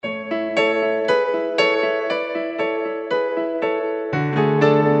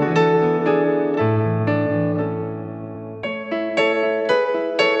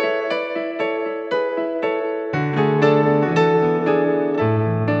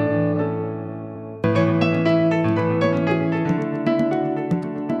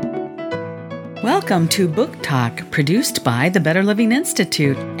Welcome to Book Talk, produced by the Better Living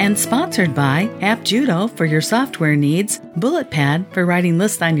Institute and sponsored by App Judo for your software needs, BulletPad for writing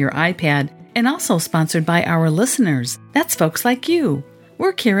lists on your iPad, and also sponsored by our listeners. That's folks like you.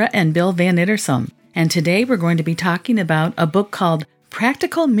 We're Kira and Bill Van Ittersum, and today we're going to be talking about a book called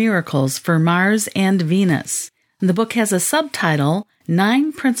Practical Miracles for Mars and Venus. And the book has a subtitle,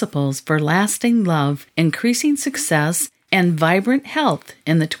 9 Principles for Lasting Love, Increasing Success, and Vibrant Health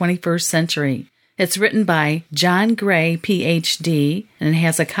in the 21st Century. It's written by John Gray, Ph.D., and it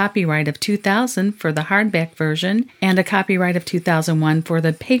has a copyright of 2000 for the hardback version and a copyright of 2001 for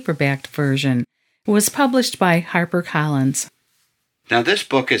the paperback version. It was published by HarperCollins. Now, this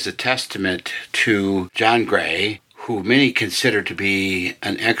book is a testament to John Gray, who many consider to be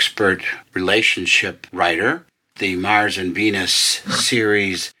an expert relationship writer. The Mars and Venus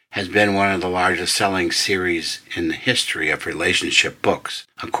series has been one of the largest selling series in the history of relationship books,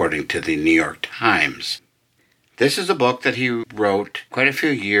 according to the New York Times. This is a book that he wrote quite a few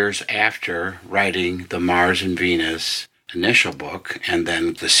years after writing the Mars and Venus initial book and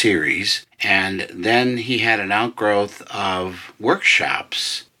then the series. And then he had an outgrowth of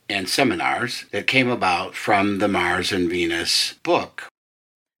workshops and seminars that came about from the Mars and Venus book.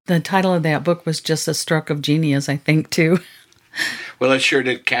 The title of that book was just a stroke of genius, I think, too. Well, it sure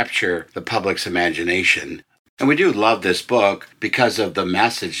did capture the public's imagination. And we do love this book because of the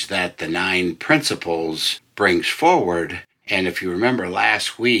message that the 9 principles brings forward. And if you remember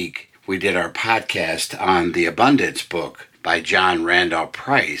last week, we did our podcast on the Abundance book by John Randall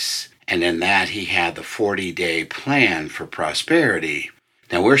Price. And in that, he had the 40-day plan for prosperity.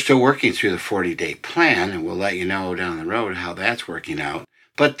 Now, we're still working through the 40-day plan, and we'll let you know down the road how that's working out.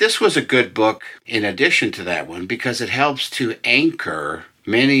 But this was a good book in addition to that one because it helps to anchor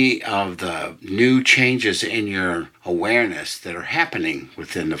many of the new changes in your awareness that are happening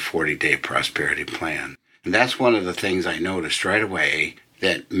within the 40-day prosperity plan. And that's one of the things I noticed right away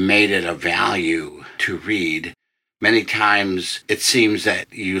that made it a value to read. Many times it seems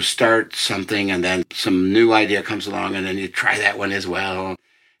that you start something and then some new idea comes along and then you try that one as well.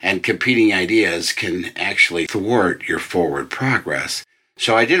 And competing ideas can actually thwart your forward progress.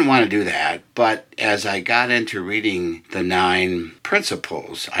 So I didn't want to do that, but as I got into reading the 9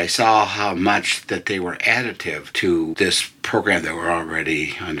 principles, I saw how much that they were additive to this program that we're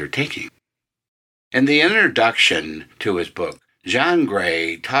already undertaking. In the introduction to his book, John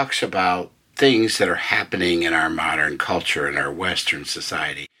Gray talks about things that are happening in our modern culture, in our Western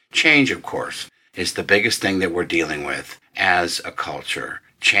society. Change, of course, is the biggest thing that we're dealing with as a culture.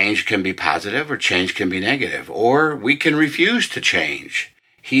 Change can be positive or change can be negative, or we can refuse to change.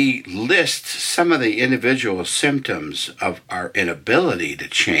 He lists some of the individual symptoms of our inability to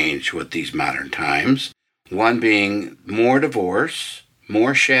change with these modern times, one being more divorce,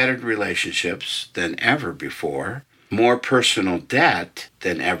 more shattered relationships than ever before, more personal debt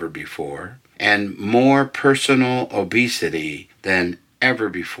than ever before, and more personal obesity than ever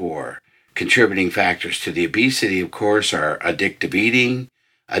before. Contributing factors to the obesity, of course, are addictive eating,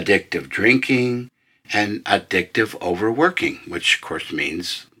 addictive drinking, and addictive overworking, which of course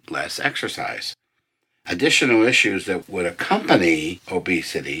means less exercise. Additional issues that would accompany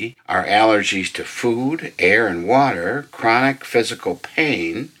obesity are allergies to food, air, and water, chronic physical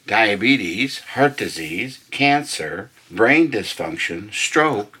pain, diabetes, heart disease, cancer, brain dysfunction,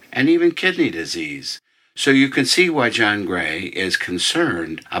 stroke, and even kidney disease. So you can see why John Gray is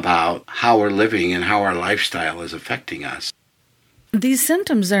concerned about how we're living and how our lifestyle is affecting us. These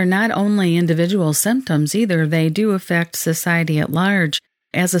symptoms are not only individual symptoms either. They do affect society at large.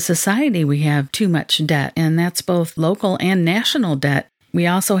 As a society, we have too much debt, and that's both local and national debt. We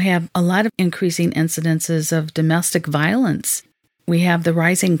also have a lot of increasing incidences of domestic violence. We have the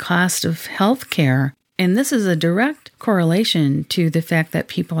rising cost of health care, and this is a direct correlation to the fact that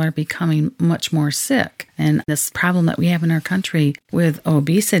people are becoming much more sick, and this problem that we have in our country with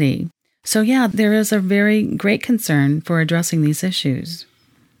obesity. So yeah, there is a very great concern for addressing these issues.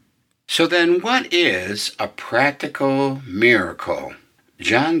 So then what is a practical miracle?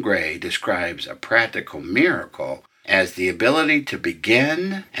 John Gray describes a practical miracle as the ability to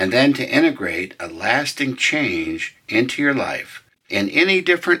begin and then to integrate a lasting change into your life in any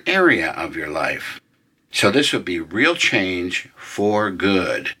different area of your life. So this would be real change for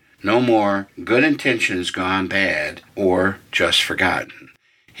good. No more good intentions gone bad or just forgotten.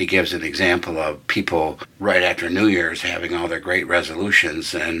 He gives an example of people right after New Year's having all their great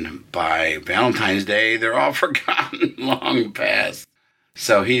resolutions, and by Valentine's Day, they're all forgotten, long past.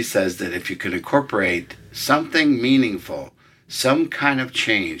 So he says that if you can incorporate something meaningful, some kind of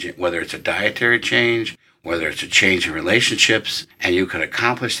change, whether it's a dietary change, whether it's a change in relationships, and you can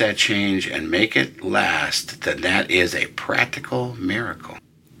accomplish that change and make it last, then that is a practical miracle.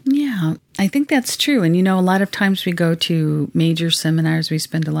 Yeah, I think that's true. And, a lot of times we go to major seminars, we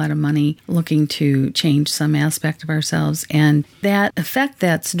spend a lot of money looking to change some aspect of ourselves. And that effect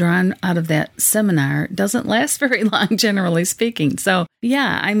that's drawn out of that seminar doesn't last very long, generally speaking. So,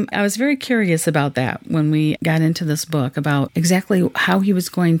 yeah, I was very curious about that when we got into this book, about exactly how he was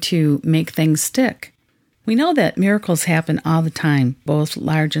going to make things stick. We know that miracles happen all the time, both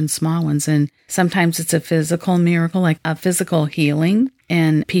large and small ones. And sometimes it's a physical miracle, like a physical healing.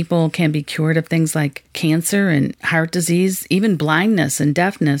 And people can be cured of things like cancer and heart disease, even blindness and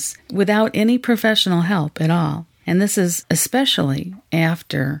deafness, without any professional help at all. And this is especially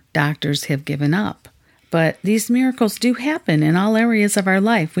after doctors have given up. But these miracles do happen in all areas of our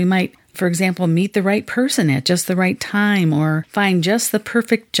life. We might, for example, meet the right person at just the right time, or find just the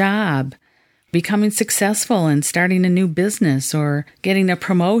perfect job, becoming successful and starting a new business, or getting a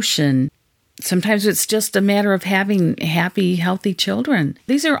promotion. Sometimes it's just a matter of having happy, healthy children.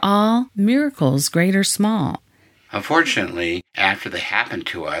 These are all miracles, great or small. Unfortunately, after they happen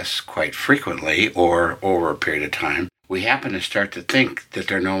to us quite frequently or over a period of time, we happen to start to think that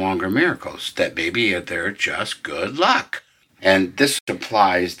they're no longer miracles, that maybe they're just good luck. And this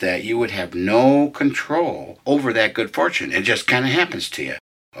implies that you would have no control over that good fortune. It just kind of happens to you.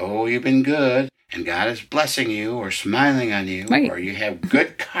 Oh, you've been good, and God is blessing you or smiling on you, right, or you have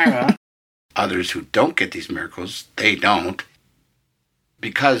good karma. Others who don't get these miracles, they don't.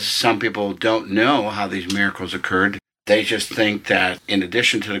 Because some people don't know how these miracles occurred, they just think that in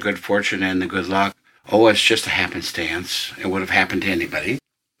addition to the good fortune and the good luck, it's just a happenstance. It would have happened to anybody.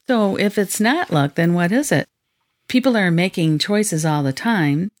 So if it's not luck, then what is it? People are making choices all the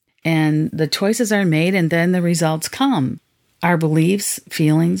time, and the choices are made, and then the results come. Our beliefs,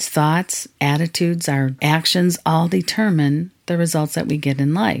 feelings, thoughts, attitudes, our actions all determine the results that we get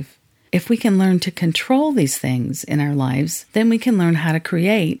in life. If we can learn to control these things in our lives, then we can learn how to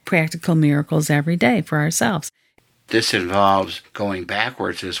create practical miracles every day for ourselves. This involves going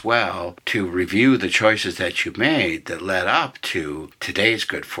backwards as well to review the choices that you made that led up to today's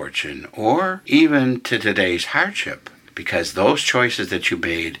good fortune, or even to today's hardship, because those choices that you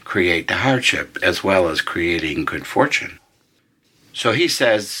made create the hardship as well as creating good fortune. So he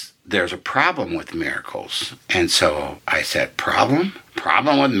says there's a problem with miracles. And so I said, problem?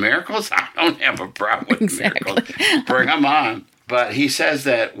 Problem with miracles? I don't have a problem with miracles. Bring them on. But he says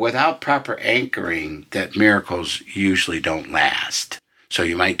that without proper anchoring, that miracles usually don't last. So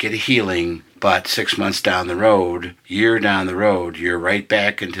you might get a healing, but 6 months down the road, year down the road, you're right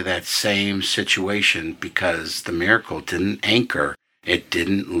back into that same situation because the miracle didn't anchor. It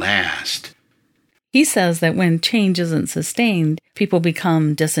didn't last. He says that when change isn't sustained, people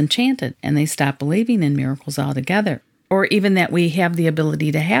become disenchanted and they stop believing in miracles altogether, or even that we have the ability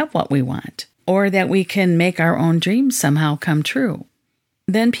to have what we want, or that we can make our own dreams somehow come true.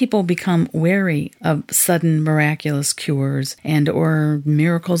 Then people become wary of sudden miraculous cures and or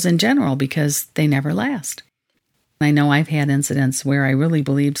miracles in general because they never last. I know I've had incidents where I really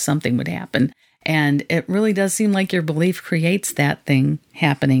believed something would happen, and it really does seem like your belief creates that thing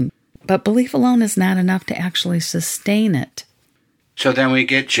happening. But belief alone is not enough to actually sustain it. So then we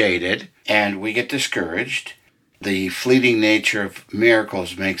get jaded and we get discouraged. The fleeting nature of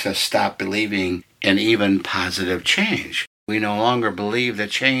miracles makes us stop believing in even positive change. We no longer believe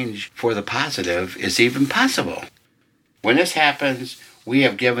that change for the positive is even possible. When this happens, we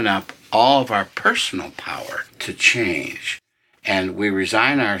have given up all of our personal power to change, and we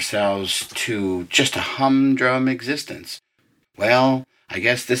resign ourselves to just a humdrum existence. Well, I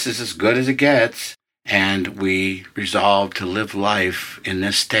guess this is as good as it gets, and we resolve to live life in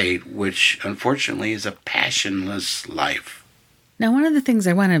this state, which unfortunately is a passionless life. Now, one of the things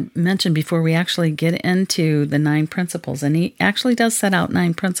I want to mention before we actually get into the 9 principles, and he actually does set out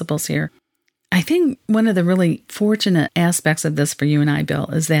 9 principles here. I think one of the really fortunate aspects of this for you and I, Bill,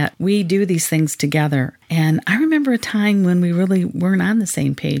 is that we do these things together. And I remember a time when we really weren't on the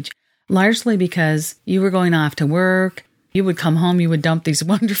same page, largely because you were going off to work. You would come home, you would dump these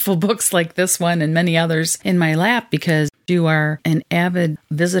wonderful books like this one and many others in my lap because you are an avid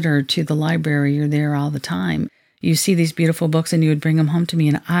visitor to the library. You're there all the time. You see these beautiful books and you would bring them home to me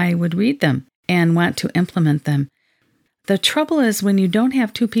and I would read them and want to implement them. The trouble is when you don't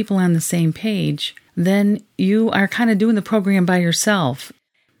have 2 people on the same page, then you are kind of doing the program by yourself.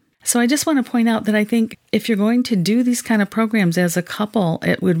 So I just want to point out that I think if you're going to do these kind of programs as a couple,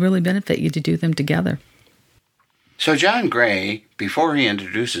 it would really benefit you to do them together. So John Gray, before he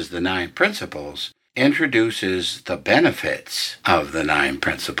introduces the 9 principles, introduces the benefits of the 9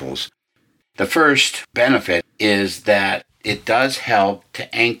 principles. The first benefit is that it does help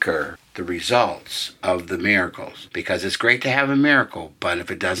to anchor the results of the miracles, because it's great to have a miracle, but if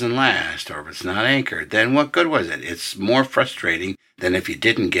it doesn't last or if it's not anchored, then what good was it? It's more frustrating than if you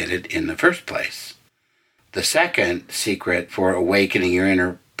didn't get it in the first place. The second secret for awakening your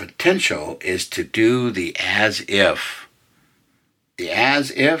inner potential is to do the as if. The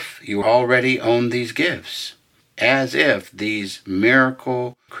as if you already own these gifts. As if these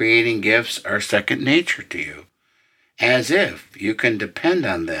miracle creating gifts are second nature to you. As if you can depend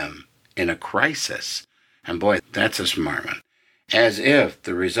on them in a crisis. And boy, that's a smart one. As if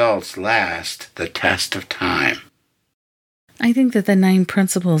the results last the test of time. I think that the 9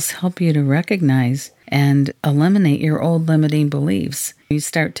 principles help you to recognize and eliminate your old limiting beliefs. You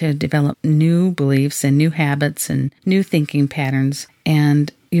start to develop new beliefs and new habits and new thinking patterns,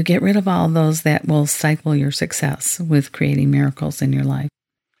 and you get rid of all those that will stifle your success with creating miracles in your life.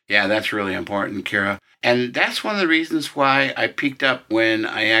 Yeah, that's really important, Kira. And that's one of the reasons why I peaked up when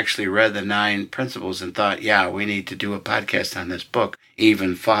I actually read the 9 principles and thought, yeah, we need to do a podcast on this book,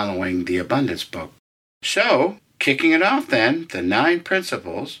 even following the Abundance book. So, kicking it off then, the 9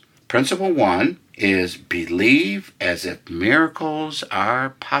 principles. Principle 1 is believe as if miracles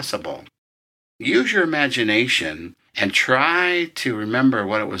are possible. Use your imagination and try to remember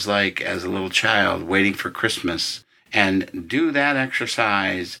what it was like as a little child waiting for Christmas, and do that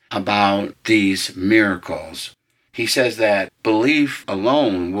exercise about these miracles. He says that belief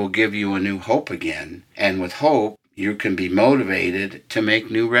alone will give you a new hope again, and with hope, you can be motivated to make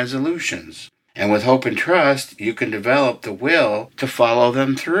new resolutions. And with hope and trust, you can develop the will to follow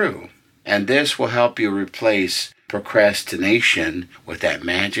them through. And this will help you replace procrastination with that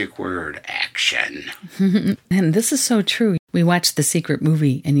magic word, action. And this is so true. We watch The Secret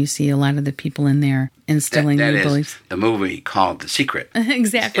movie, and you see a lot of the people in there instilling new beliefs. The movie called The Secret.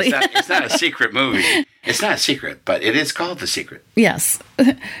 Exactly. It's not a secret movie. It's not a secret, but it is called The Secret. Yes.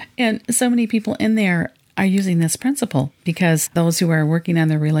 And so many people in there are using this principle, because those who are working on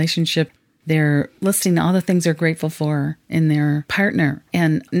their relationship, they're listing all the things they're grateful for in their partner.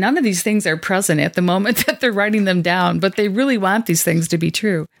 And none of these things are present at the moment that they're writing them down, but they really want these things to be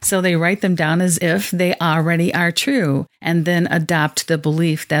true. So they write them down as if they already are true, and then adopt the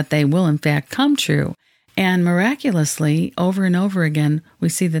belief that they will in fact come true. And miraculously, over and over again, we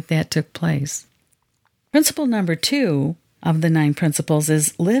see that that took place. Principle number 2 of the 9 principles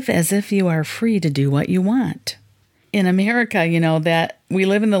is live as if you are free to do what you want. In America, you know, that we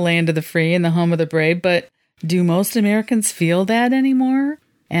live in the land of the free and the home of the brave, but do most Americans feel that anymore?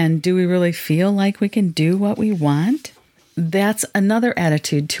 And do we really feel like we can do what we want? That's another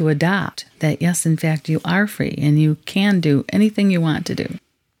attitude to adopt, that yes, in fact, you are free and you can do anything you want to do.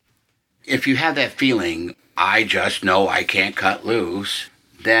 If you have that feeling, I just know I can't cut loose,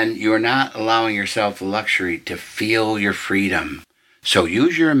 then you're not allowing yourself the luxury to feel your freedom. So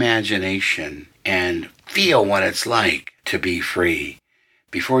use your imagination and feel what it's like to be free.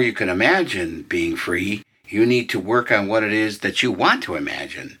 Before you can imagine being free, you need to work on what it is that you want to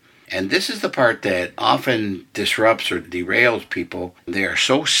imagine. And this is the part that often disrupts or derails people. They are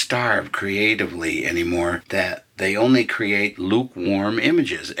so starved creatively anymore that they only create lukewarm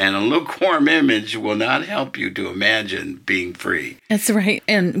images. And a lukewarm image will not help you to imagine being free. That's right.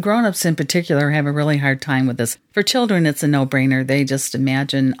 And grown-ups in particular have a really hard time with this. For children, it's a no-brainer. They just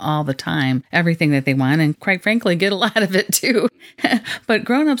imagine all the time everything that they want, and quite frankly, get a lot of it too. But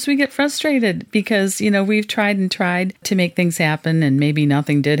grown-ups, we get frustrated because, you know, we've tried and tried to make things happen, and maybe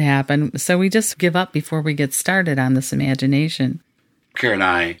nothing did happen. So we just give up before we get started on this imagination. Kira and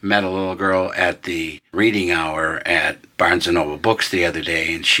I met a little girl at the reading hour at Barnes & Noble Books the other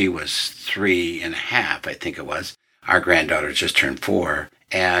day, and she was 3.5, I think it was. Our granddaughter just turned 4,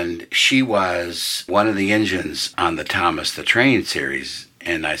 and she was one of the engines on the Thomas the Train series.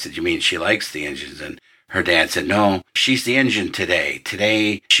 And I said, you mean she likes the engines? And her dad said, no, she's the engine today.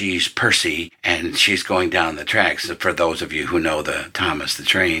 Today, she's Percy, and she's going down the tracks, for those of you who know the Thomas the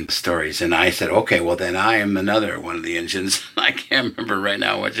Train stories. And I said, okay, well, then I am another one of the engines. I can't remember right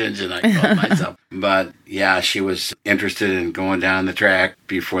now which engine I called myself. But, yeah, she was interested in going down the track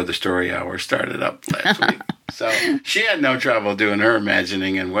before the story hour started up last week. So she had no trouble doing her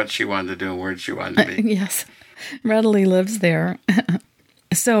imagining and what she wanted to do and where she wanted to be. Yes, readily lives there.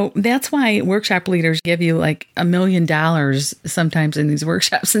 So that's why workshop leaders give you like $1 million sometimes in these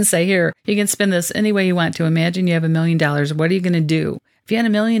workshops and say, here, you can spend this any way you want to. Imagine you have $1 million. What are you going to do? If you had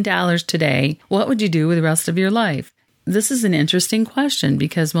 $1 million today, what would you do with the rest of your life? This is an interesting question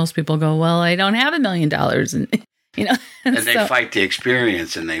because most people go, well, I don't have $1 million. And You know, and they fight the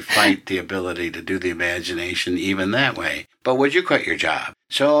experience, and they fight the ability to do the imagination even that way. But would you quit your job?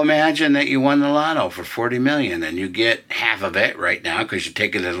 So imagine that you won the lotto for $40 million, and you get half of it right now because you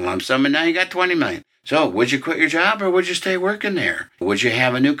take it as a lump sum, and now you got $20 million. So would you quit your job, or would you stay working there? Would you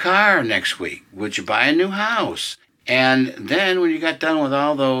have a new car next week? Would you buy a new house? And then when you got done with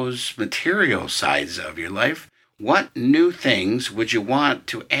all those material sides of your life, what new things would you want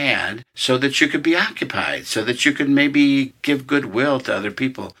to add so that you could be occupied, so that you could maybe give goodwill to other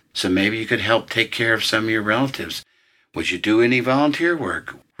people, so maybe you could help take care of some of your relatives? Would you do any volunteer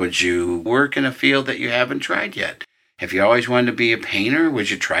work? Would you work in a field that you haven't tried yet? Have you always wanted to be a painter?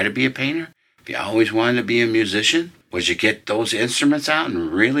 Would you try to be a painter? Have you always wanted to be a musician? Would you get those instruments out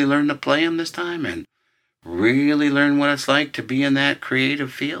and really learn to play them this time and really learn what it's like to be in that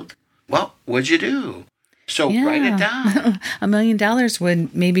creative field? What would you do? So write it down. $1 million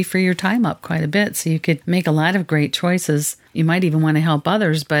would maybe free your time up quite a bit, so you could make a lot of great choices. You might even want to help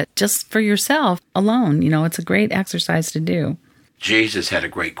others, but just for yourself alone, it's a great exercise to do. Jesus had a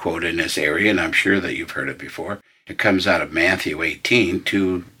great quote in this area, and I'm sure that you've heard it before. It comes out of Matthew 18,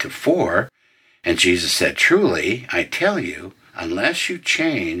 2-4, and Jesus said, "Truly, I tell you, unless you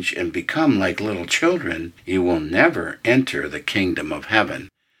change and become like little children, you will never enter the kingdom of heaven."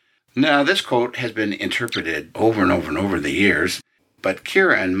 Now, this quote has been interpreted over and over and over the years, but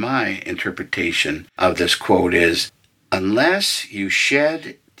Kira and my interpretation of this quote is, unless you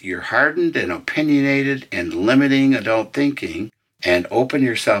shed your hardened and opinionated and limiting adult thinking and open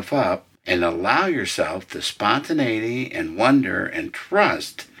yourself up and allow yourself the spontaneity and wonder and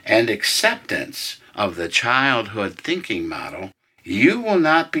trust and acceptance of the childhood thinking model, you will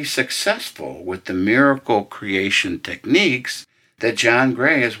not be successful with the miracle creation techniques that John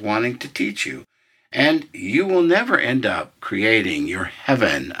Gray is wanting to teach you. And you will never end up creating your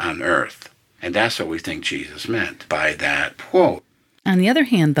heaven on earth. And that's what we think Jesus meant by that quote. On the other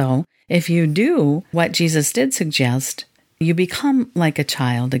hand, though, if you do what Jesus did suggest, you become like a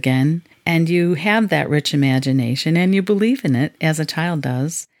child again, and you have that rich imagination, and you believe in it as a child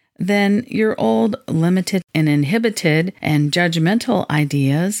does, then your old limited and inhibited and judgmental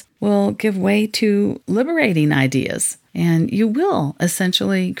ideas will give way to liberating ideas, and you will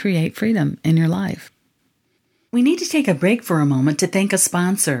essentially create freedom in your life. We need to take a break for a moment to thank a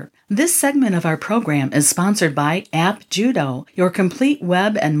sponsor. This segment of our program is sponsored by App Judo, your complete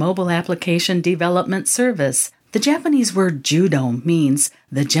web and mobile application development service. The Japanese word judo means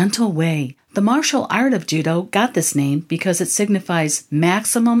the gentle way. The martial art of judo got this name because it signifies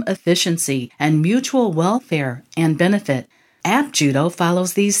maximum efficiency and mutual welfare and benefit. App Judo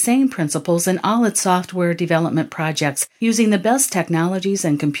follows these same principles in all its software development projects, using the best technologies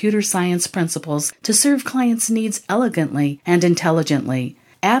and computer science principles to serve clients' needs elegantly and intelligently.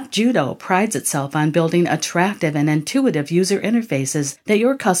 App Judo prides itself on building attractive and intuitive user interfaces that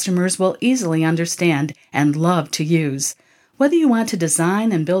your customers will easily understand and love to use. Whether you want to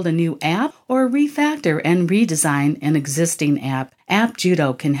design and build a new app or refactor and redesign an existing app, App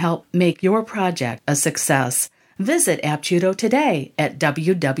Judo can help make your project a success. Visit App Judo today at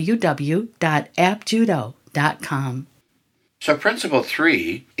www.appjudo.com. So principle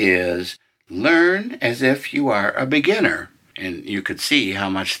 3 is learn as if you are a beginner. And you could see how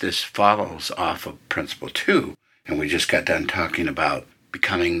much this follows off of principle 2. And we just got done talking about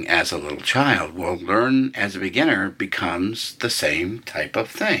becoming as a little child. Well, learn as a beginner becomes the same type of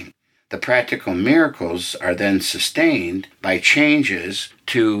thing. The practical miracles are then sustained by changes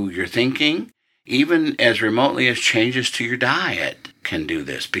to your thinking, even as remotely as changes to your diet can do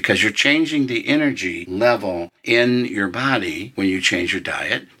this, because you're changing the energy level in your body when you change your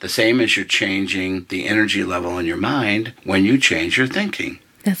diet, the same as you're changing the energy level in your mind when you change your thinking.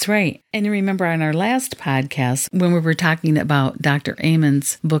 That's right. And you remember on our last podcast, when we were talking about Dr.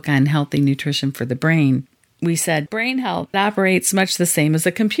 Amen's book on healthy nutrition for the brain, we said brain health operates much the same as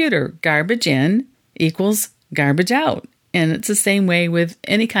a computer. Garbage in equals garbage out. And it's the same way with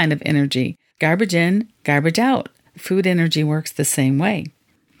any kind of energy. Garbage in, garbage out. Food energy works the same way.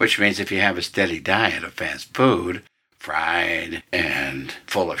 Which means if you have a steady diet of fast food, fried and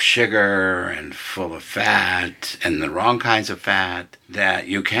full of sugar and full of fat and the wrong kinds of fat, that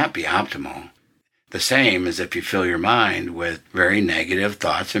you can't be optimal. The same as if you fill your mind with very negative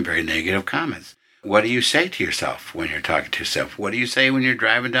thoughts and very negative comments. What do you say to yourself when you're talking to yourself? What do you say when you're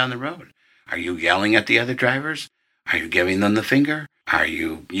driving down the road? Are you yelling at the other drivers? Are you giving them the finger? Are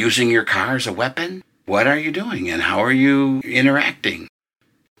you using your car as a weapon? What are you doing and how are you interacting?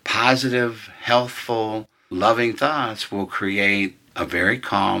 Positive, healthful, loving thoughts will create a very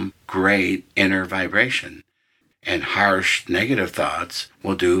calm, great inner vibration. And harsh, negative thoughts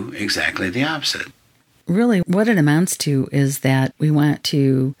will do exactly the opposite. really what it amounts to is that we want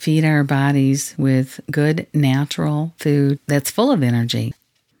to feed our bodies with good natural food that's full of energy.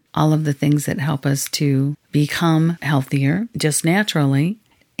 All of the things that help us to become healthier just naturally.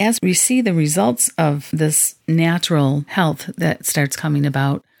 As we see the results of this natural health that starts coming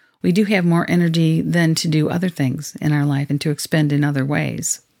about, we do have more energy then to do other things in our life and to expend in other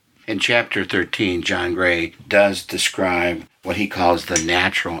ways. In chapter 13, John Gray does describe what he calls the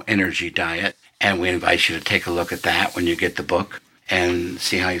natural energy diet, and we invite you to take a look at that when you get the book and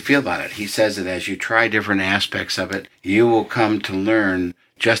see how you feel about it. He says that as you try different aspects of it, you will come to learn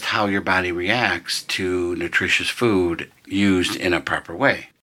just how your body reacts to nutritious food used in a proper way.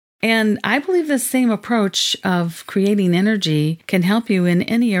 And I believe the same approach of creating energy can help you in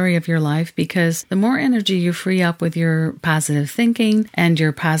any area of your life, because the more energy you free up with your positive thinking and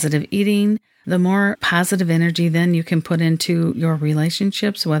your positive eating, the more positive energy then you can put into your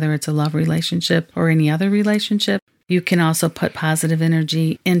relationships, whether it's a love relationship or any other relationship. You can also put positive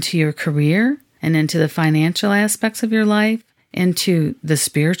energy into your career and into the financial aspects of your life, into the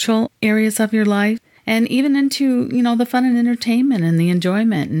spiritual areas of your life, and even into, the fun and entertainment and the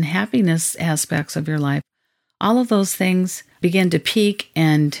enjoyment and happiness aspects of your life. All of those things begin to peak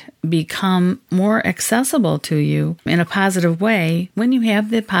and become more accessible to you in a positive way when you have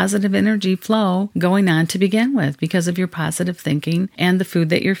the positive energy flow going on to begin with because of your positive thinking and the food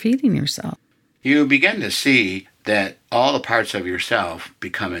that you're feeding yourself. You begin to see that all the parts of yourself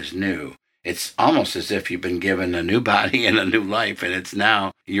become as new. It's almost as if you've been given a new body and a new life, and it's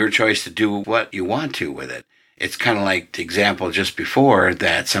now your choice to do what you want to with it. It's kind of like the example just before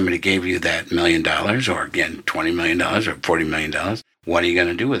that somebody gave you that $1 million, or again, $20 million or $40 million. What are you going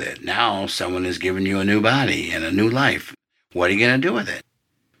to do with it? Now someone has given you a new body and a new life. What are you going to do with it?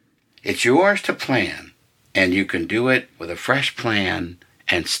 It's yours to plan, and you can do it with a fresh plan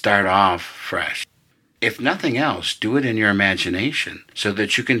and start off fresh. If nothing else, do it in your imagination so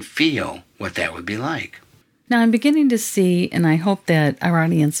that you can feel what that would be like. Now, I'm beginning to see, and I hope that our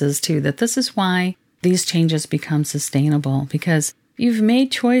audience is too, that this is why these changes become sustainable, because you've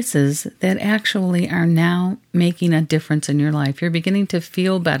made choices that actually are now making a difference in your life. You're beginning to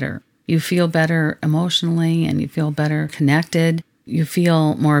feel better. You feel better emotionally, and you feel better connected. You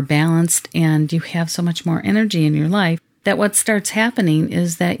feel more balanced, and you have so much more energy in your life that what starts happening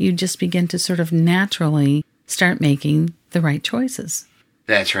is that you just begin to sort of naturally start making the right choices.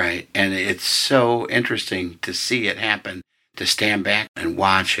 That's right. And it's so interesting to see it happen, to stand back and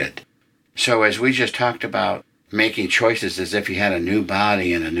watch it. So as we just talked about making choices as if you had a new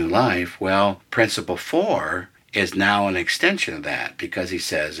body and a new life, well, Principle 4 is now an extension of that, because he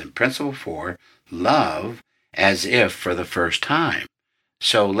says in Principle 4, love as if for the first time.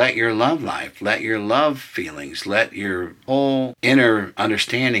 So let your love life, let your love feelings, let your whole inner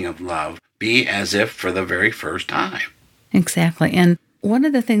understanding of love be as if for the very first time. Exactly. And one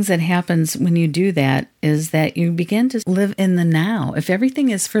of the things that happens when you do that is that you begin to live in the now. If everything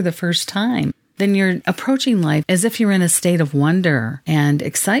is for the first time, then you're approaching life as if you're in a state of wonder and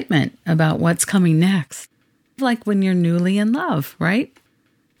excitement about what's coming next. Like when you're newly in love, right?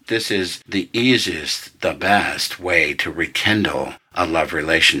 This is the easiest, the best way to rekindle a love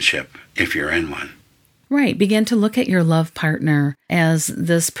relationship if you're in one. Right. Begin to look at your love partner as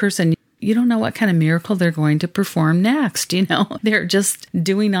this person. You don't know what kind of miracle they're going to perform next. They're just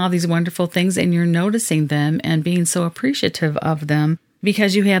doing all these wonderful things, and you're noticing them and being so appreciative of them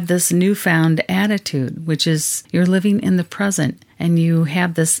because you have this newfound attitude, which is you're living in the present, and you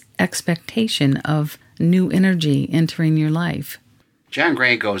have this expectation of new energy entering your life. John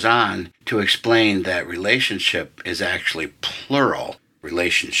Gray goes on to explain that relationship is actually plural,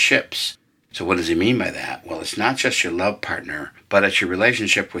 relationships. So what does he mean by that? Well, it's not just your love partner, but it's your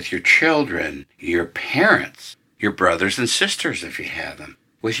relationship with your children, your parents, your brothers and sisters if you have them,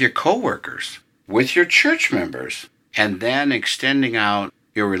 with your coworkers, with your church members, and then extending out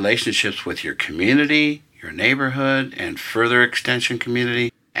your relationships with your community, your neighborhood, and further extension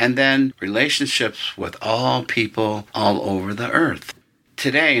community, and then relationships with all people all over the earth.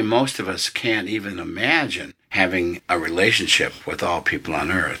 Today, most of us can't even imagine having a relationship with all people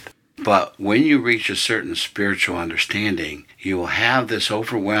on earth. But when you reach a certain spiritual understanding, you will have this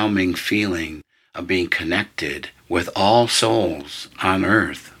overwhelming feeling of being connected with all souls on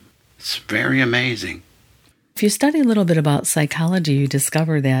earth. It's very amazing. If you study a little bit about psychology, you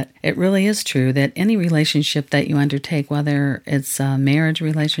discover that it really is true that any relationship that you undertake, whether it's a marriage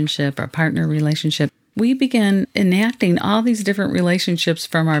relationship or partner relationship, we begin enacting all these different relationships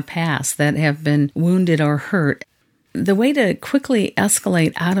from our past that have been wounded or hurt. the way to quickly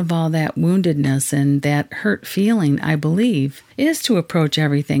escalate out of all that woundedness and that hurt feeling, I believe, is to approach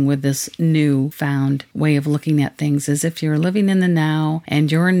everything with this newfound way of looking at things as if you're living in the now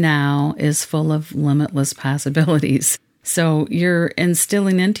and your now is full of limitless possibilities. So you're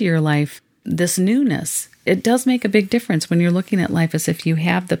instilling into your life this newness. It does make a big difference when you're looking at life as if you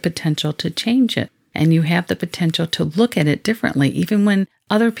have the potential to change it and you have the potential to look at it differently, even when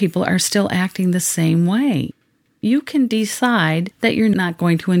other people are still acting the same way. You can decide that you're not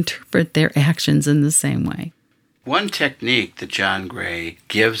going to interpret their actions in the same way. One technique that John Gray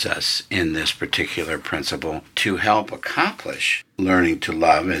gives us in this particular principle to help accomplish learning to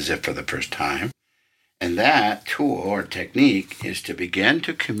love as if for the first time, and that tool or technique is to begin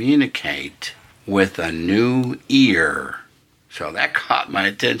to communicate with a new ear. So that caught my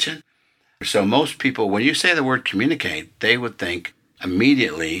attention. So most people, when you say the word communicate, they would think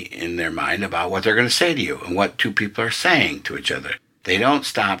immediately in their mind about what they're going to say to you and what two people are saying to each other. They don't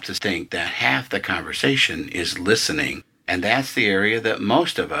stop to think that half the conversation is listening, and that's the area that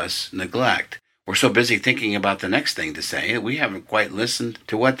most of us neglect. We're so busy thinking about the next thing to say that we haven't quite listened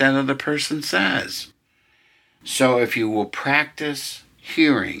to what that other person says. So if you will practice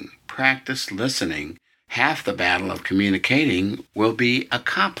hearing, practice listening, half the battle of communicating will be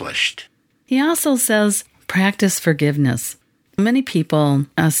accomplished. He also says, practice forgiveness. Many people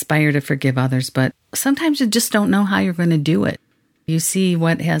aspire to forgive others, but sometimes you just don't know how you're going to do it. You see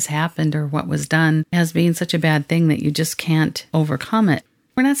what has happened or what was done as being such a bad thing that you just can't overcome it.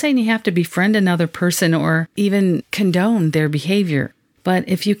 We're not saying you have to befriend another person or even condone their behavior, but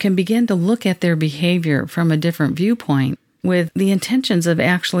if you can begin to look at their behavior from a different viewpoint with the intentions of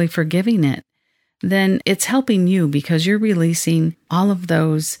actually forgiving it, then it's helping you because you're releasing all of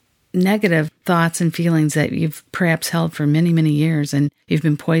those negative thoughts and feelings that you've perhaps held for many, many years, and you've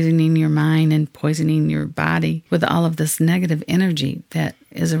been poisoning your mind and poisoning your body with all of this negative energy that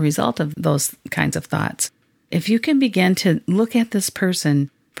is a result of those kinds of thoughts. If you can begin to look at this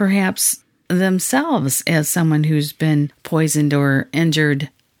person, perhaps themselves as someone who's been poisoned or injured,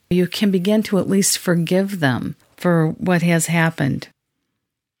 you can begin to at least forgive them for what has happened.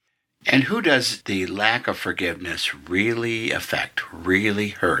 And who does the lack of forgiveness really affect, really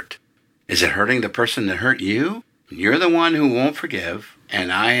hurt? Is it hurting the person that hurt you? You're the one who won't forgive,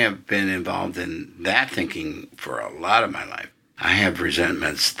 and I have been involved in that thinking for a lot of my life. I have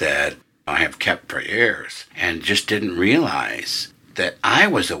resentments that I have kept for years and just didn't realize that I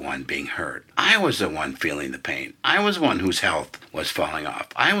was the one being hurt. I was the one feeling the pain. I was the one whose health was falling off.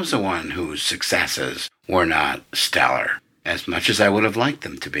 I was the one whose successes were not stellar as much as I would have liked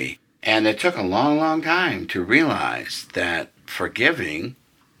them to be. And it took a long, long time to realize that forgiving,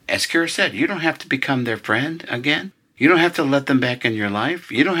 as Kira said, you don't have to become their friend again. You don't have to let them back in your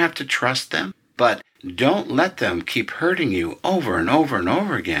life. You don't have to trust them. But don't let them keep hurting you over and over and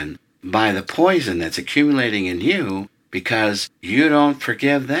over again by the poison that's accumulating in you because you don't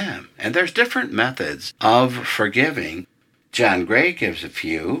forgive them. And there's different methods of forgiving. John Gray gives a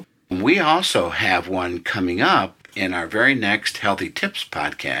few. We also have one coming up in our very next Healthy Tips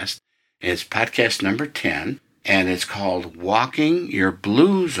podcast. It's podcast number 10, and it's called Walking Your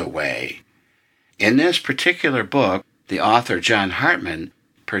Blues Away. In this particular book, the author John Hartman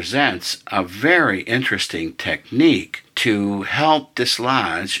presents a very interesting technique to help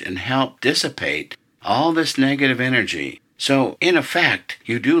dislodge and help dissipate all this negative energy. So, in effect,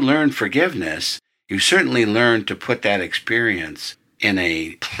 you do learn forgiveness. You certainly learn to put that experience in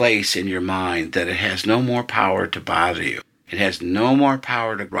a place in your mind that it has no more power to bother you. It has no more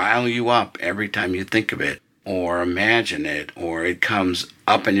power to rile you up every time you think of it or imagine it or it comes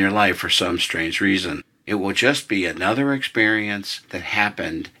up in your life for some strange reason. It will just be another experience that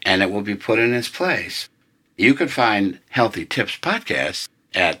happened and it will be put in its place. You can find Healthy Tips podcasts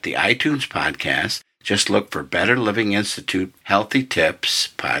at the iTunes podcast. Just look for Better Living Institute Healthy Tips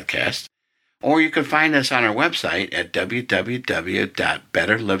podcast. Or you can find us on our website at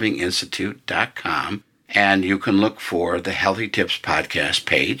www.betterlivinginstitute.com. And you can look for the Healthy Tips podcast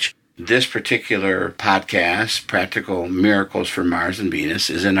page. This particular podcast, Practical Miracles for Mars and Venus,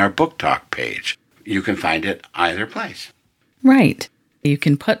 is in our Book Talk page. You can find it either place. Right. You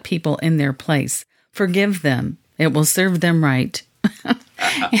can put people in their place. Forgive them. It will serve them right.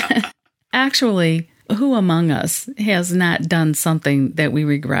 Actually, who among us has not done something that we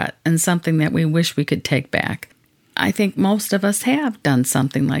regret and something that we wish we could take back? I think most of us have done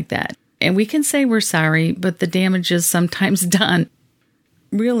something like that. And we can say we're sorry, but the damage is sometimes done.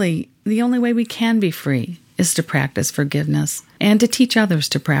 Really, the only way we can be free is to practice forgiveness and to teach others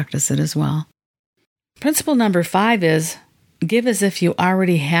to practice it as well. Principle number 5 is give as if you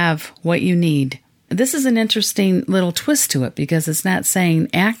already have what you need. this is an interesting little twist to it because it's not saying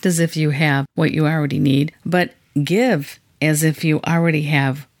act as if you have what you already need, but give as if you already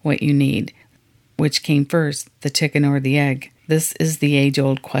have what you need. Which came first, the chicken or the egg? This is the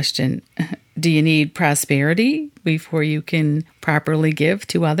age-old question. Do you need prosperity before you can properly give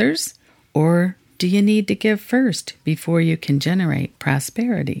to others? Or do you need to give first before you can generate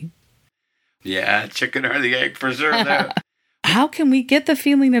prosperity? Yeah, chicken or the egg for sure there. How can we get the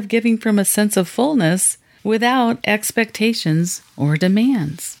feeling of giving from a sense of fullness without expectations or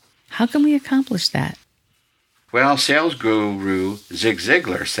demands? How can we accomplish that? Well, sales guru Zig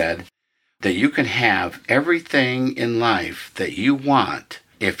Ziglar said that you can have everything in life that you want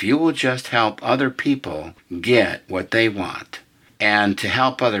if you will just help other people get what they want. And to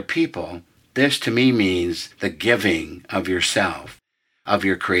help other people, this to me means the giving of yourself, of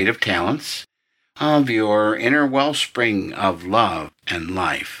your creative talents, of your inner wellspring of love and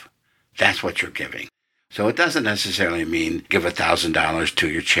life. That's what you're giving. So it doesn't necessarily mean give $1,000 to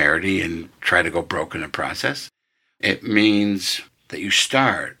your charity and try to go broke in the process. It means that you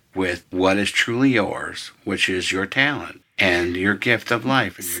start with what is truly yours, which is your talent and your gift of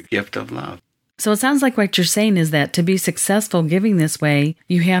life and your gift of love. So it sounds like what you're saying is that to be successful giving this way,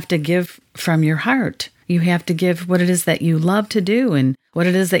 you have to give from your heart. You have to give what it is that you love to do and what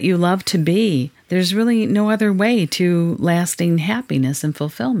it is that you love to be. There's really no other way to lasting happiness and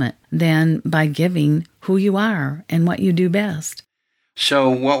fulfillment than by giving who you are and what you do best. So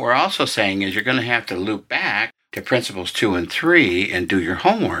what we're also saying is you're going to have to loop back to principles 2 and 3 and do your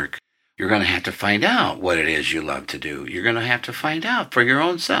homework. You're going to have to find out what it is you love to do. You're going to have to find out for your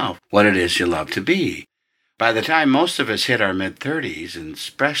own self what it is you love to be. By the time most of us hit our mid-30s, and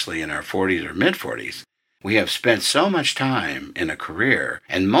especially in our 40s or mid-40s, we have spent so much time in a career,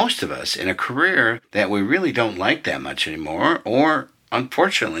 and most of us in a career that we really don't like that much anymore, or,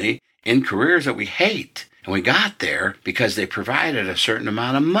 unfortunately, in careers that we hate. And we got there because they provided a certain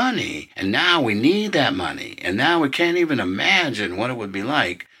amount of money, and now we need that money, and now we can't even imagine what it would be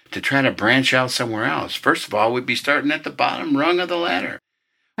like to try to branch out somewhere else. First of all, we'd be starting at the bottom rung of the ladder.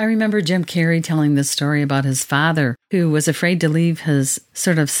 I remember Jim Carrey telling this story about his father, who was afraid to leave his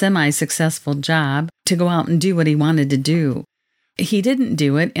sort of semi-successful job to go out and do what he wanted to do. He didn't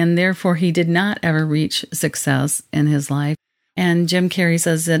do it, and therefore he did not ever reach success in his life. And Jim Carrey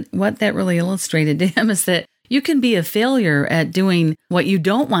says that what that really illustrated to him is that you can be a failure at doing what you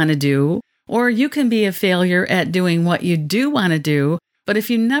don't want to do, or you can be a failure at doing what you do want to do. But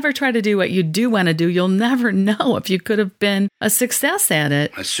if you never try to do what you do want to do, you'll never know if you could have been a success at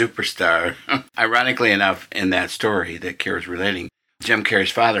it. A superstar. Ironically enough, in that story that Kara's relating, Jim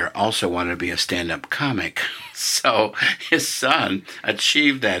Carrey's father also wanted to be a stand-up comic. So his son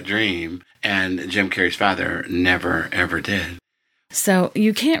achieved that dream, and Jim Carrey's father never, ever did. So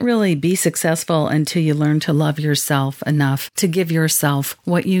you can't really be successful until you learn to love yourself enough to give yourself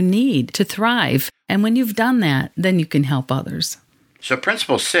what you need to thrive. And when you've done that, then you can help others. So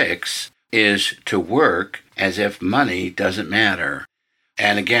principle 6 is to work as if money doesn't matter.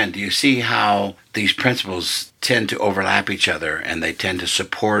 And again, do you see how these principles tend to overlap each other and they tend to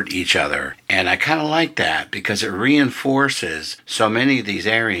support each other? And I kind of like that because it reinforces so many of these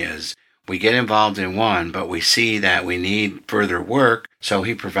areas. We get involved in one, but we see that we need further work, so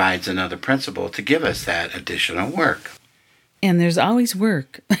he provides another principle to give us that additional work. And there's always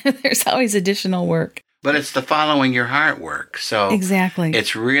work. There's always additional work. But it's the following your heart work. So exactly.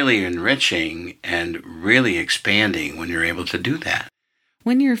 It's really enriching and really expanding when you're able to do that.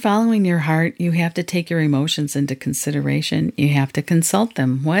 When you're following your heart, you have to take your emotions into consideration. You have to consult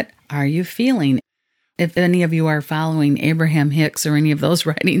them. What are you feeling? If any of you are following Abraham Hicks or any of those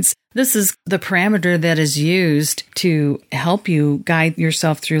writings, this is the parameter that is used to help you guide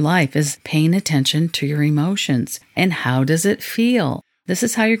yourself through life, is paying attention to your emotions. And how does it feel? This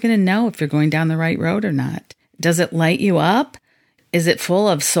is how you're going to know if you're going down the right road or not. Does it light you up? Is it full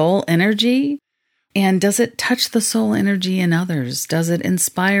of soul energy? And does it touch the soul energy in others? Does it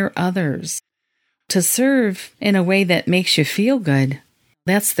inspire others? To serve in a way that makes you feel good,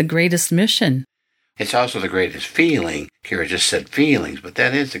 that's the greatest mission. It's also the greatest feeling. Kara just said feelings, but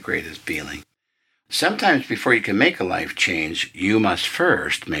that is the greatest feeling. Sometimes before you can make a life change, you must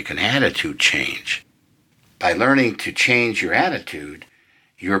first make an attitude change. By learning to change your attitude,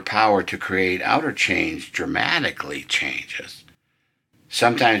 your power to create outer change dramatically changes.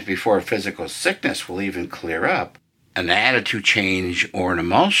 Sometimes before physical sickness will even clear up, an attitude change or an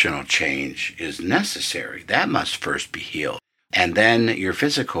emotional change is necessary. That must first be healed. And then your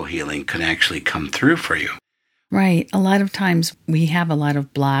physical healing can actually come through for you. Right. A lot of times we have a lot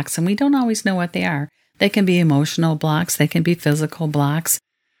of blocks and we don't always know what they are. They can be emotional blocks. They can be physical blocks.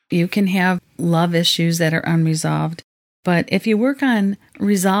 You can have love issues that are unresolved. But if you work on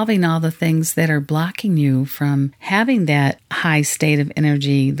resolving all the things that are blocking you from having that high state of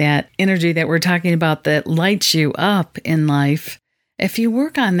energy that we're talking about that lights you up in life, if you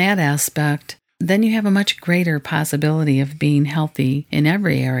work on that aspect, then you have a much greater possibility of being healthy in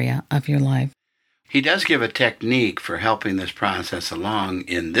every area of your life. He does give a technique for helping this process along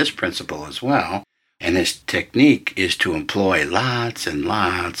in this principle as well. And his technique is to employ lots and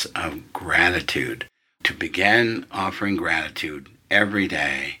lots of gratitude, to begin offering gratitude every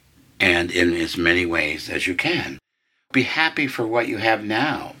day and in as many ways as you can. Be happy for what you have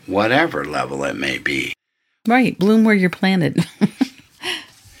now, whatever level it may be. Right, bloom where you're planted.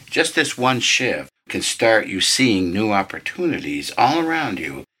 Just this one shift can start you seeing new opportunities all around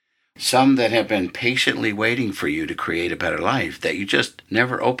you, some that have been patiently waiting for you to create a better life that you just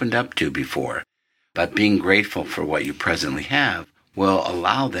never opened up to before. But being grateful for what you presently have will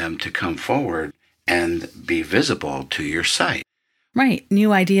allow them to come forward and be visible to your sight. Right.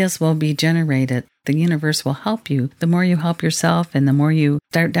 New ideas will be generated. The universe will help you. The more you help yourself and the more you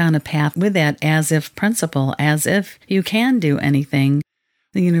start down a path with that as if principle, as if you can do anything,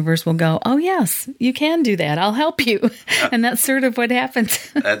 the universe will go, oh, yes, you can do that. I'll help you. And that's sort of what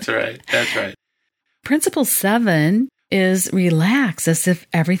happens. That's right. That's right. Principle 7 is relax as if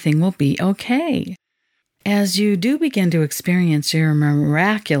everything will be okay. As you do begin to experience your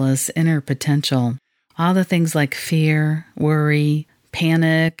miraculous inner potential, all the things like fear, worry,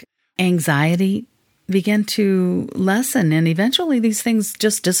 panic, anxiety begin to lessen, and eventually these things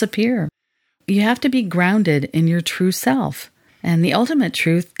just disappear. You have to be grounded in your true self. And the ultimate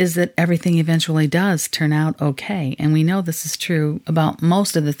truth is that everything eventually does turn out okay. And we know this is true about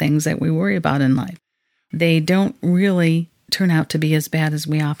most of the things that we worry about in life. They don't really turn out to be as bad as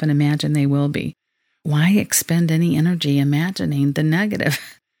we often imagine they will be. Why expend any energy imagining the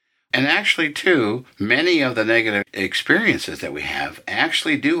negative? And actually, too, many of the negative experiences that we have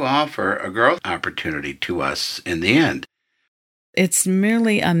actually do offer a growth opportunity to us in the end. It's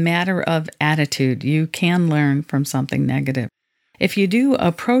merely a matter of attitude. You can learn from something negative. If you do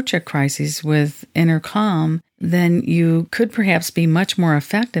approach a crisis with inner calm, then you could perhaps be much more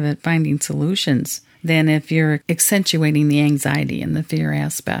effective at finding solutions than if you're accentuating the anxiety and the fear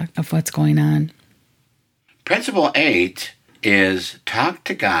aspect of what's going on. Principle 8 is talk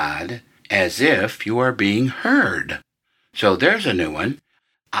to God as if you are being heard. So there's a new one.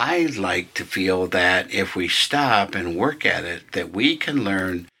 I like to feel that if we stop and work at it, that we can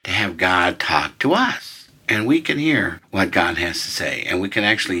learn to have God talk to us. And we can hear what God has to say. And we can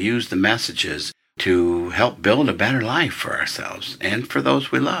actually use the messages to help build a better life for ourselves and for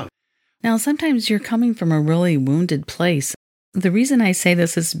those we love. Now, sometimes you're coming from a really wounded place. The reason I say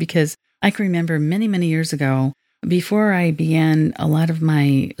this is because I can remember many, many years ago, before I began a lot of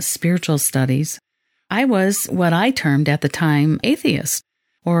my spiritual studies, I was what I termed at the time atheist,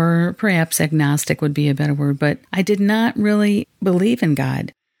 or perhaps agnostic would be a better word, but I did not really believe in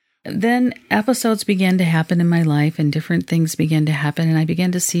God. Then episodes began to happen in my life and different things began to happen, and I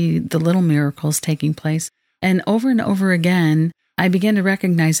began to see the little miracles taking place. And over again, I began to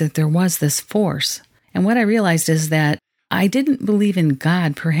recognize that there was this force. And what I realized is that I didn't believe in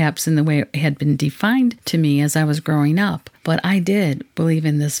God perhaps in the way it had been defined to me as I was growing up, but I did believe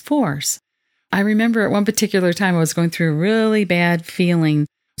in this force. I remember at one particular time I was going through a really bad feeling.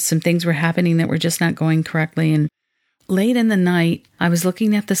 Some things were happening that were just not going correctly, and late in the night, I was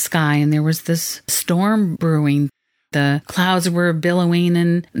looking at the sky and there was this storm brewing. The clouds were billowing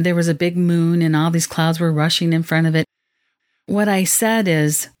and there was a big moon and all these clouds were rushing in front of it. What I said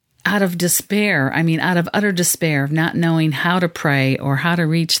is, out of utter despair of not knowing how to pray or how to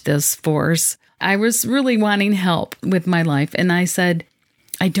reach this force, I was really wanting help with my life. And I said,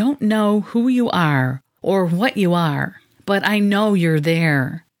 I don't know who you are or what you are, but I know you're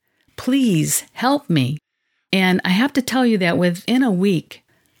there. Please help me. And I have to tell you that within a week,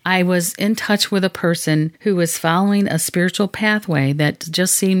 I was in touch with a person who was following a spiritual pathway that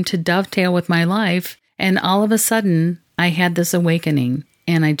just seemed to dovetail with my life. And all of a sudden, I had this awakening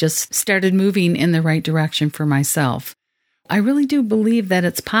and I just started moving in the right direction for myself. I really do believe that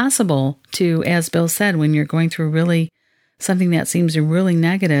it's possible to, as Bill said, when you're going through really something that seems really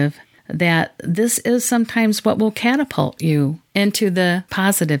negative, that this is sometimes what will catapult you into the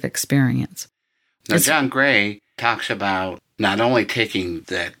positive experience. Now, John Gray talks about not only taking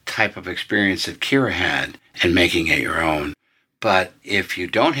that type of experience that Kira had and making it your own, but if you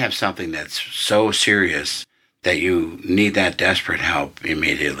don't have something that's so serious that you need that desperate help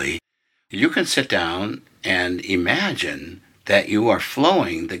immediately, you can sit down and imagine that you are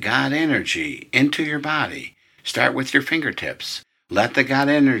flowing the God energy into your body. Start with your fingertips. Let the God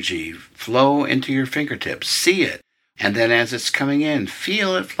energy flow into your fingertips. See it. And then as it's coming in,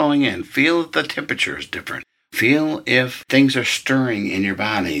 feel it flowing in. Feel if the temperature is different. Feel if things are stirring in your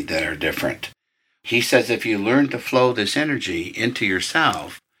body that are different. He says if you learn to flow this energy into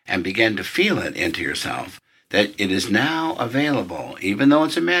yourself and begin to feel it into yourself, that it is now available, even though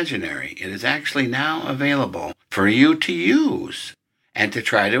it's imaginary, it is actually now available for you to use and to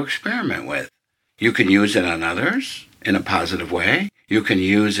try to experiment with. You can use it on others in a positive way. You can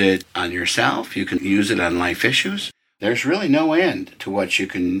use it on yourself. You can use it on life issues. There's really no end to what you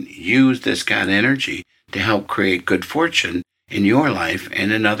can use this God energy to help create good fortune in your life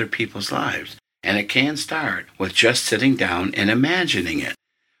and in other people's lives. And it can start with just sitting down and imagining it.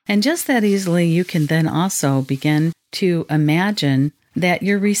 And just that easily, you can then also begin to imagine that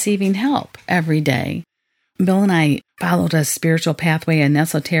you're receiving help every day. Bill and I followed a spiritual pathway, an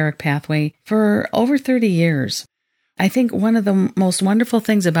esoteric pathway, for over 30 years. I think one of the most wonderful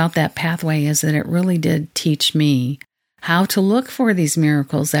things about that pathway is that it really did teach me how to look for these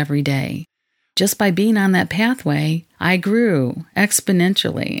miracles every day. Just by being on that pathway, I grew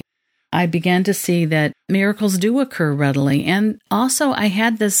exponentially. I began to see that miracles do occur readily. And also I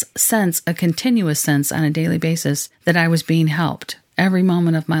had this sense, a continuous sense on a daily basis, that I was being helped every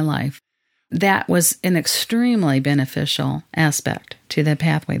moment of my life. That was an extremely beneficial aspect to the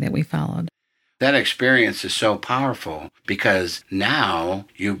pathway that we followed. That experience is so powerful because now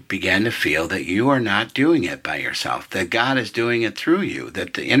you begin to feel that you are not doing it by yourself, that God is doing it through you,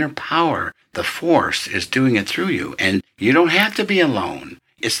 that the inner power, the force, is doing it through you. And you don't have to be alone.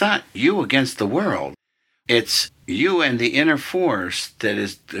 It's not you against the world. It's you and the inner force that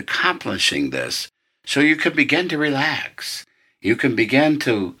is accomplishing this. So you can begin to relax. You can begin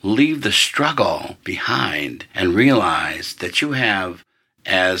to leave the struggle behind and realize that you have,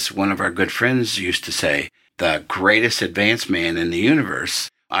 as one of our good friends used to say, the greatest advanced man in the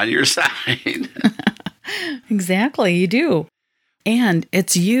universe on your side. Exactly, you do. And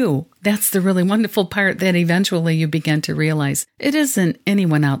it's you. That's the really wonderful part that eventually you begin to realize. It isn't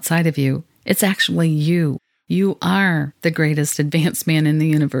anyone outside of you. It's actually you. You are the greatest advanced man in the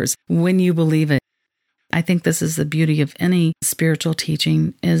universe when you believe it. I think this is the beauty of any spiritual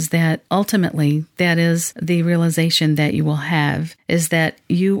teaching, is that ultimately that is the realization that you will have, is that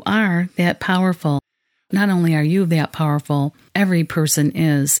you are that powerful. Not only are you that powerful, every person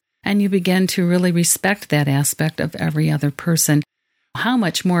is. And you begin to really respect that aspect of every other person. How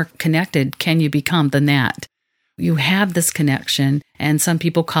much more connected can you become than that? You have this connection, and some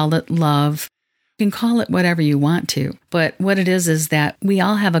people call it love. You can call it whatever you want to, but what it is that we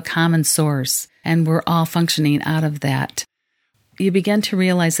all have a common source, and we're all functioning out of that. You begin to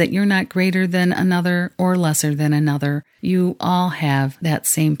realize that you're not greater than another or lesser than another. You all have that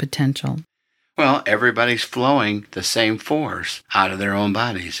same potential. Well, everybody's flowing the same force out of their own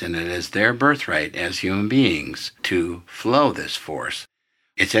bodies, and it is their birthright as human beings to flow this force.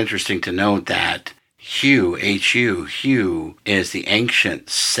 It's interesting to note that Hu, H-U, Hu, is the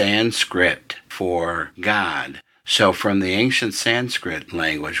ancient Sanskrit for God. So from the ancient Sanskrit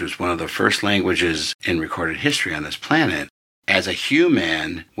language, which was one of the first languages in recorded history on this planet, as a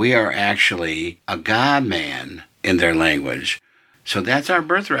human, we are actually a God man in their language. So that's our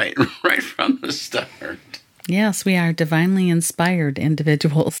birthright right from the start. Yes, we are divinely inspired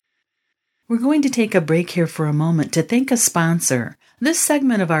individuals. We're going to take a break here for a moment to thank a sponsor. This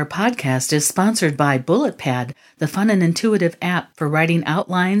segment of our podcast is sponsored by BulletPad, the fun and intuitive app for writing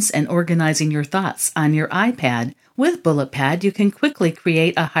outlines and organizing your thoughts on your iPad. With BulletPad, you can quickly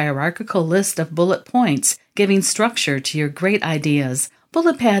create a hierarchical list of bullet points, giving structure to your great ideas.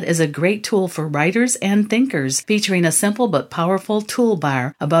 BulletPad is a great tool for writers and thinkers, featuring a simple but powerful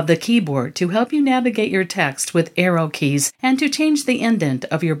toolbar above the keyboard to help you navigate your text with arrow keys and to change the indent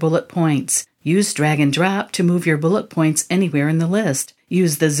of your bullet points. Use drag and drop to move your bullet points anywhere in the list.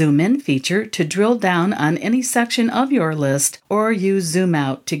 Use the zoom in feature to drill down on any section of your list, or use zoom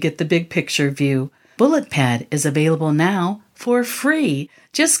out to get the big picture view. BulletPad is available now for free.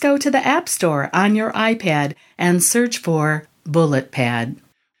 Just go to the App Store on your iPad and search for BulletPad.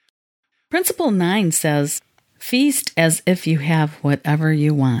 Principle 9 says, feast as if you have whatever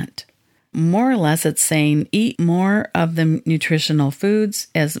you want. More or less, it's saying eat more of the nutritional foods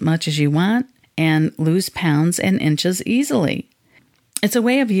as much as you want and lose pounds and inches easily. It's a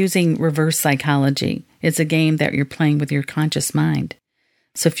way of using reverse psychology. It's a game that you're playing with your conscious mind.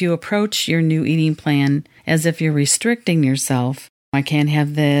 So if you approach your new eating plan as if you're restricting yourself, I can't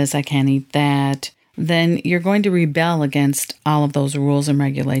have this, I can't eat that, then you're going to rebel against all of those rules and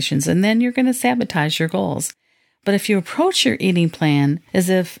regulations, and then you're going to sabotage your goals. But if you approach your eating plan as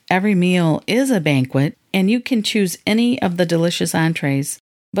if every meal is a banquet, and you can choose any of the delicious entrees,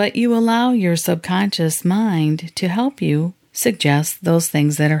 but you allow your subconscious mind to help you suggest those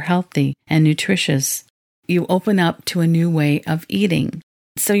things that are healthy and nutritious. You open up to a new way of eating.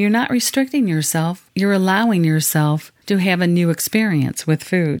 So you're not restricting yourself, you're allowing yourself to have a new experience with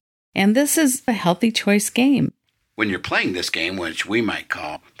food. And this is a healthy choice game. When you're playing this game, which we might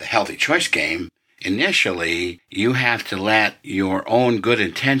call the healthy choice game, initially you have to let your own good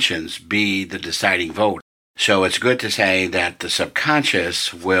intentions be the deciding vote. So it's good to say that the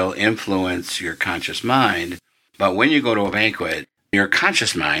subconscious will influence your conscious mind, but when you go to a banquet, your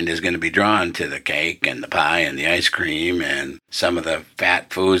conscious mind is going to be drawn to the cake and the pie and the ice cream and some of the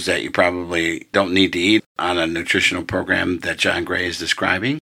fat foods that you probably don't need to eat on a nutritional program that John Gray is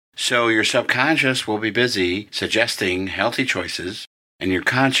describing. So your subconscious will be busy suggesting healthy choices, and your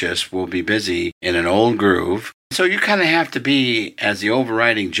conscious will be busy in an old groove. So you kind of have to be as the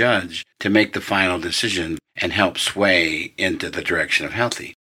overriding judge to make the final decision and help sway into the direction of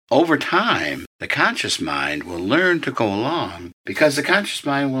healthy. Over time, the conscious mind will learn to go along because the conscious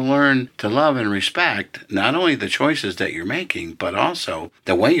mind will learn to love and respect not only the choices that you're making, but also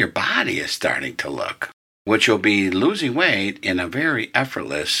the way your body is starting to look, which will be losing weight in a very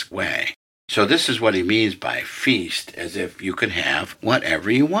effortless way. So this is what he means by feast, as if you can have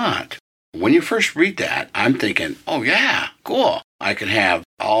whatever you want. When you first read that, I'm thinking, oh yeah, cool. I can have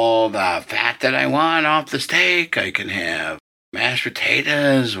all the fat that I want off the steak. I can have mashed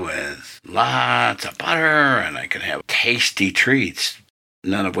potatoes with lots of butter, and I can have tasty treats,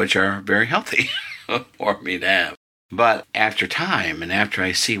 none of which are very healthy for me to have. But after time, and after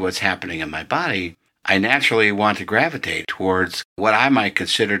I see what's happening in my body, I naturally want to gravitate towards what I might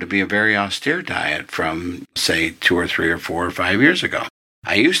consider to be a very austere diet from, say, 2 or 3 or 4 or 5 years ago.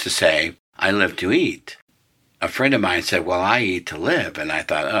 I used to say, I live to eat. A friend of mine said, well, I eat to live. And I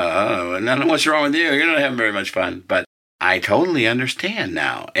thought, no, what's wrong with you? You're not having very much fun. But I totally understand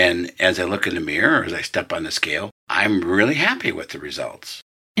now. And as I look in the mirror, as I step on the scale, I'm really happy with the results.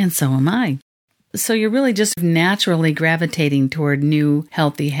 And so am I. So you're really just naturally gravitating toward new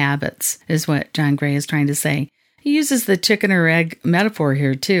healthy habits, is what John Gray is trying to say. He uses the chicken or egg metaphor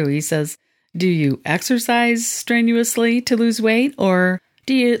here, too. He says, do you exercise strenuously to lose weight, or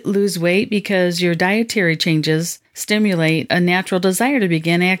do you lose weight because your dietary changes stimulate a natural desire to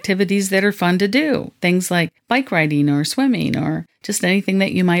begin activities that are fun to do? Things like bike riding or swimming or just anything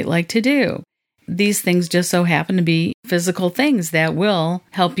that you might like to do. These things just so happen to be physical things that will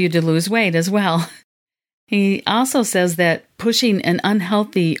help you to lose weight as well. He also says that pushing an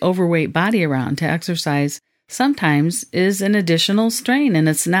unhealthy, overweight body around to exercise sometimes is an additional strain, and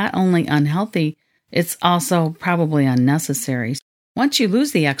it's not only unhealthy, it's also probably unnecessary. Once you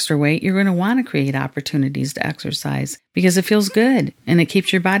lose the extra weight, you're going to want to create opportunities to exercise because it feels good and it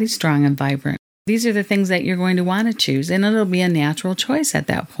keeps your body strong and vibrant. These are the things that you're going to want to choose, and it'll be a natural choice at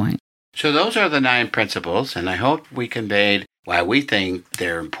that point. So those are the 9 principles, and I hope we conveyed why we think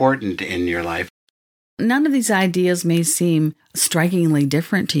they're important in your life. None of these ideas may seem strikingly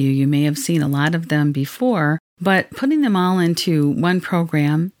different to you. You may have seen a lot of them before, but putting them all into one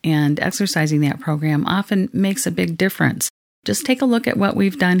program and exercising that program often makes a big difference. Just take a look at what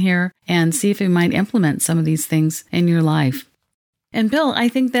we've done here and see if you might implement some of these things in your life. And Bill, I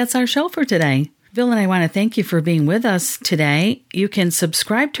think that's our show for today. Bill and I want to thank you for being with us today. You can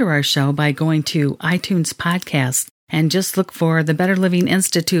subscribe to our show by going to iTunes Podcast and just look for the Better Living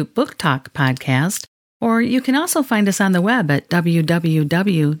Institute Book Talk podcast. Or you can also find us on the web at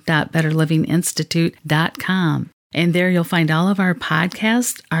www.betterlivinginstitute.com. And there you'll find all of our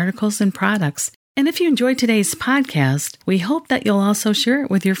podcasts, articles, and products. And if you enjoyed today's podcast, we hope that you'll also share it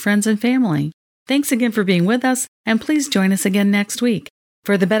with your friends and family. Thanks again for being with us, and please join us again next week.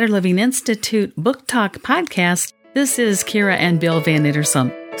 For the Better Living Institute Book Talk podcast, this is Kira and Bill Van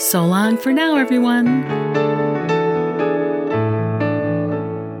Ittersum. So long for now, everyone.